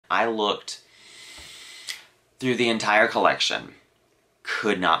I looked through the entire collection,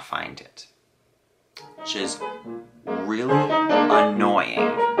 could not find it. Which is really annoying.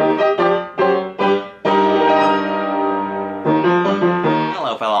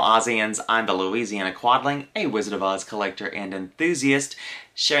 Hello fellow Aussians, I'm the Louisiana Quadling, a Wizard of Oz collector and enthusiast,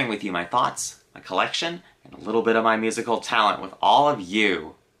 sharing with you my thoughts, my collection, and a little bit of my musical talent with all of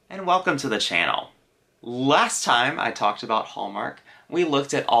you. And welcome to the channel. Last time I talked about Hallmark, we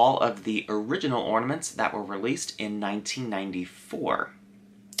looked at all of the original ornaments that were released in 1994.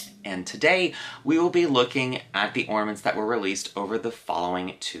 And today we will be looking at the ornaments that were released over the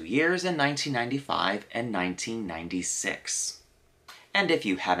following 2 years in 1995 and 1996. And if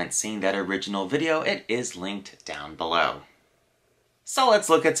you haven't seen that original video, it is linked down below. So let's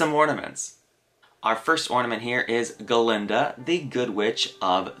look at some ornaments. Our first ornament here is Glinda, the Good Witch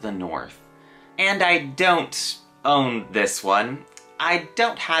of the North. And I don't own this one. I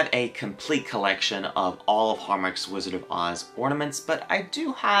don't have a complete collection of all of Hallmark's Wizard of Oz ornaments, but I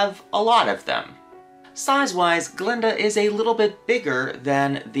do have a lot of them. Size-wise, Glinda is a little bit bigger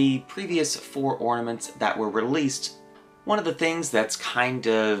than the previous 4 ornaments that were released. One of the things that's kind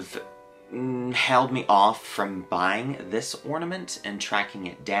of held me off from buying this ornament and tracking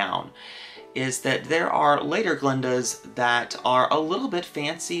it down is that there are later Glindas that are a little bit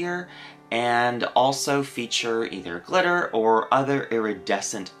fancier and also feature either glitter or other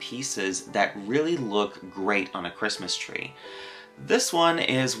iridescent pieces that really look great on a Christmas tree. This one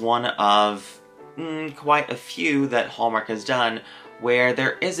is one of quite a few that Hallmark has done where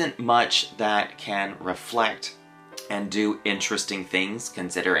there isn't much that can reflect and do interesting things.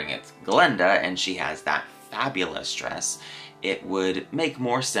 Considering it's Glinda and she has that fabulous dress, it would make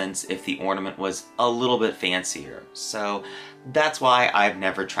more sense if the ornament was a little bit fancier. So that's why I've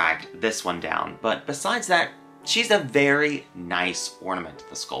never tracked this one down. But besides that, she's a very nice ornament.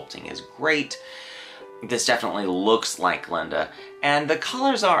 The sculpting is great. This definitely looks like Glinda. And the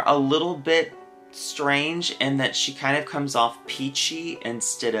colors are a little bit strange in that she kind of comes off peachy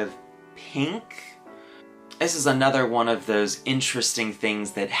instead of pink. This is another one of those interesting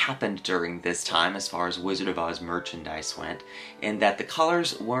things that happened during this time as far as Wizard of Oz merchandise went, in that the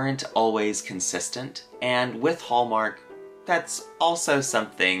colors weren't always consistent, and with Hallmark, that's also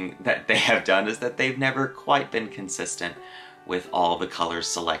something that they have done, is that they've never quite been consistent with all the colors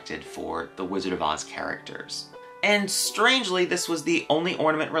selected for the Wizard of Oz characters. And strangely, this was the only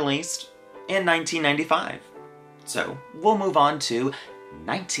ornament released in 1995. So we'll move on to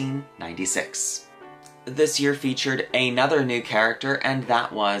 1996. This year featured another new character, and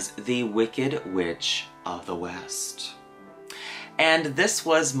that was the Wicked Witch of the West. And this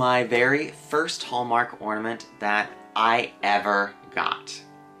was my very first Hallmark ornament that I ever got.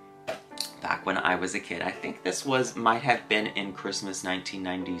 Back when I was a kid. I think this might have been in Christmas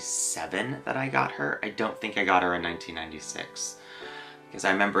 1997 that I got her. I don't think I got her in 1996. Because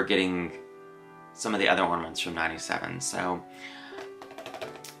I remember getting some of the other ornaments from 97, so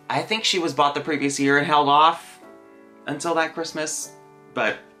I think she was bought the previous year and held off until that Christmas.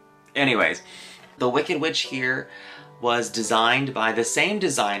 But anyways, the Wicked Witch here was designed by the same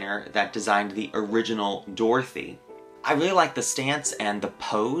designer that designed the original Dorothy. I really like the stance and the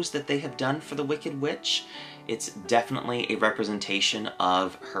pose that they have done for the Wicked Witch. It's definitely a representation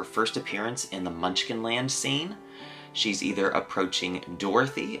of her first appearance in the Munchkinland scene. She's either approaching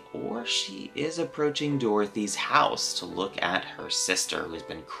Dorothy, or she is approaching Dorothy's house to look at her sister who's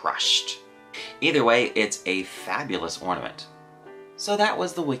been crushed. Either way, it's a fabulous ornament. So that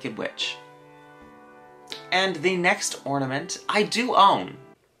was the Wicked Witch. And the next ornament I do own,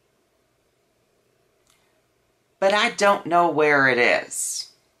 but I don't know where it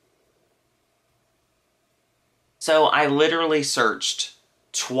is. So I literally searched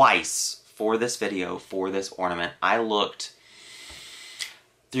twice for this video, for this ornament. I looked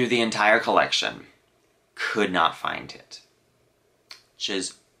through the entire collection, could not find it, which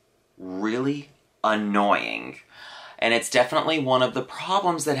is really annoying. And it's definitely one of the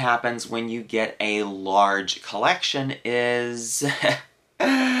problems that happens when you get a large collection is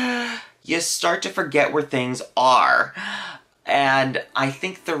you start to forget where things are. And I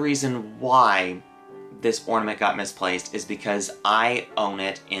think the reason why this ornament got misplaced is because I own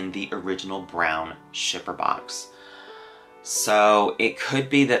it in the original brown shipper box. So it could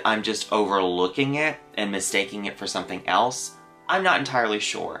be that I'm just overlooking it and mistaking it for something else. I'm not entirely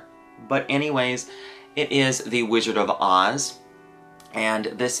sure. But anyways, it is the Wizard of Oz, and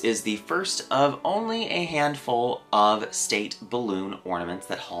this is the first of only a handful of state balloon ornaments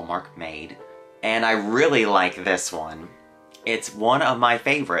that Hallmark made. And I really like this one. It's one of my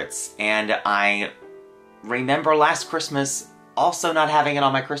favorites, and I remember last Christmas also not having it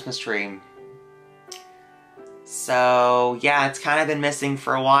on my Christmas tree. So yeah, it's kind of been missing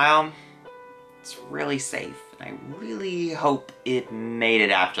for a while. It's really safe, and I really hope it made it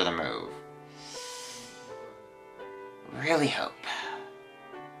after the move. Really hope.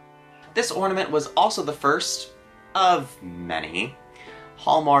 This ornament was also the first of many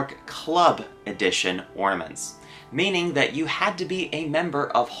Hallmark Club Edition ornaments, meaning that you had to be a member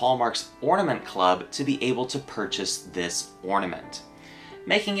of Hallmark's Ornament Club to be able to purchase this ornament,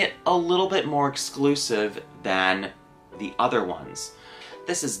 making it a little bit more exclusive than the other ones.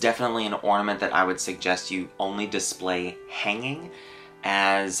 This is definitely an ornament that I would suggest you only display hanging,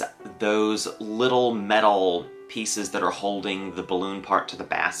 as those little metal pieces that are holding the balloon part to the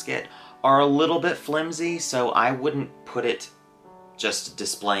basket are a little bit flimsy, so I wouldn't put it just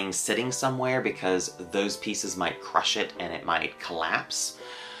displaying sitting somewhere, because those pieces might crush it and it might collapse.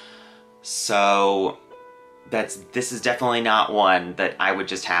 So this is definitely not one that I would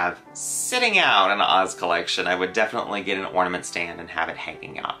just have sitting out in an Oz collection. I would definitely get an ornament stand and have it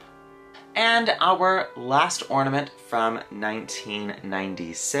hanging up. And our last ornament from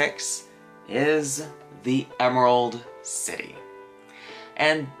 1996 is the Emerald City.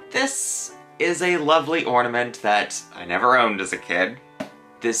 And this is a lovely ornament that I never owned as a kid.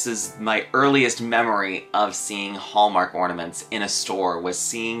 This is my earliest memory of seeing Hallmark ornaments in a store, was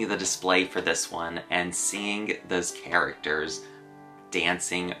seeing the display for this one and seeing those characters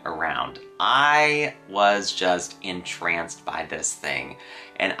dancing around. I was just entranced by this thing,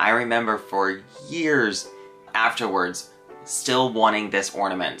 and I remember for years afterwards still wanting this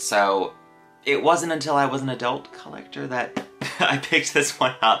ornament. So it wasn't until I was an adult collector that I picked this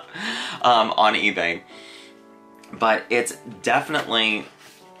one up on eBay. But it's definitely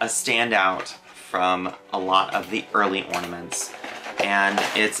a standout from a lot of the early ornaments, and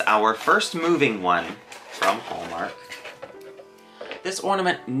it's our first moving one from Hallmark. This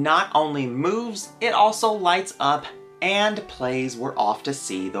ornament not only moves, it also lights up and plays We're Off to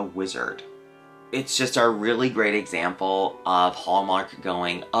See the Wizard. It's just a really great example of Hallmark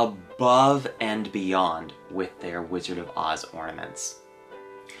going above and beyond with their Wizard of Oz ornaments.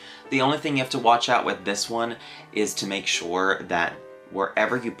 The only thing you have to watch out with this one is to make sure that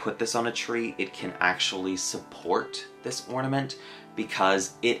wherever you put this on a tree, it can actually support this ornament,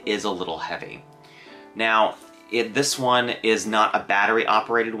 because it is a little heavy. Now, this one is not a battery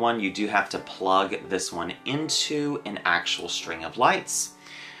operated one. You do have to plug this one into an actual string of lights.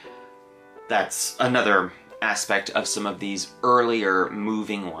 That's another aspect of some of these earlier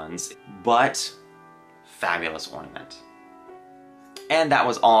moving ones, but fabulous ornament. And that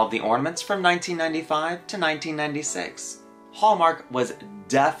was all of the ornaments from 1995 to 1996. Hallmark was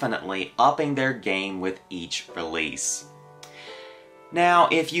definitely upping their game with each release. Now,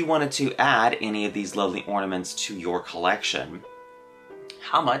 if you wanted to add any of these lovely ornaments to your collection,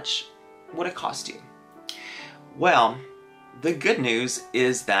 how much would it cost you? Well, the good news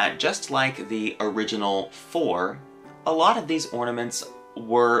is that just like the original 4, a lot of these ornaments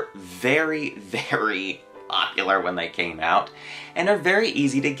were very, very popular when they came out, and are very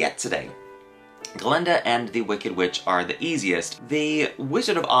easy to get today. Glinda and the Wicked Witch are the easiest. The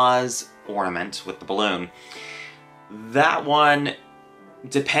Wizard of Oz ornament with the balloon, that one,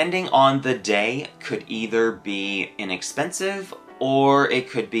 depending on the day, could either be inexpensive or it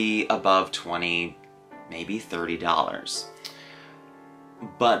could be above $20, maybe $30.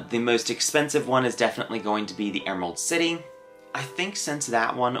 But the most expensive one is definitely going to be the Emerald City. I think since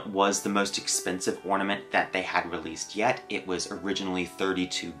that one was the most expensive ornament that they had released yet, it was originally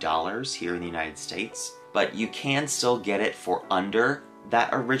 $32 here in the United States, but you can still get it for under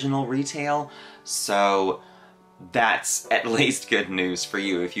that original retail, so that's at least good news for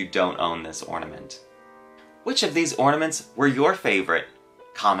you if you don't own this ornament. Which of these ornaments were your favorite?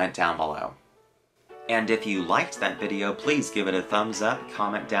 Comment down below. And if you liked that video, please give it a thumbs up,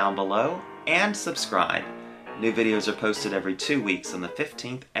 comment down below, and subscribe. New videos are posted every 2 weeks on the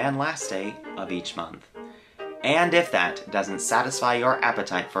 15th and last day of each month. And if that doesn't satisfy your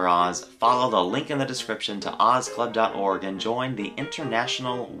appetite for Oz, follow the link in the description to ozclub.org and join the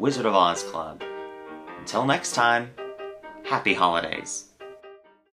International Wizard of Oz Club. Until next time, happy holidays!